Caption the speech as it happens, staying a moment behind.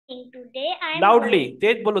Today I am loudly,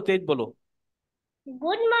 तेज बोलो, तेज बोलो.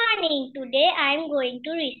 Good morning. Today I am going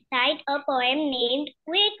to recite a poem named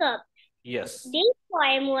Wake Up. Yes. This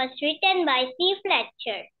poem was written by C.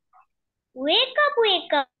 Fletcher. Wake up,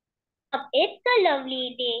 it's a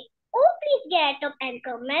lovely day. Oh, please get up and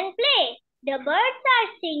come and play. The birds are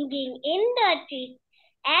singing in the trees,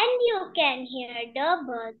 and you can hear the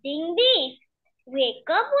buzzing bees.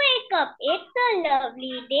 Wake up, it's a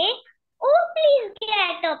lovely day. Oh, please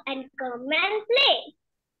get up and come and play.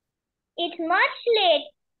 It's much late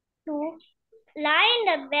to lie in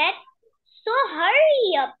the bed, so hurry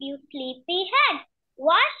up, you sleepy head.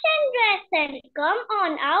 Wash and dress and come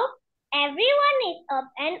on out. Everyone is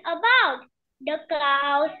up and about. The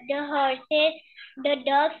cows, the horses, the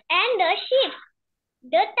ducks, and the sheep.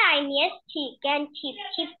 The tiniest chicken, cheep,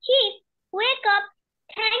 cheep, cheep. Wake up.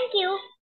 Thank you.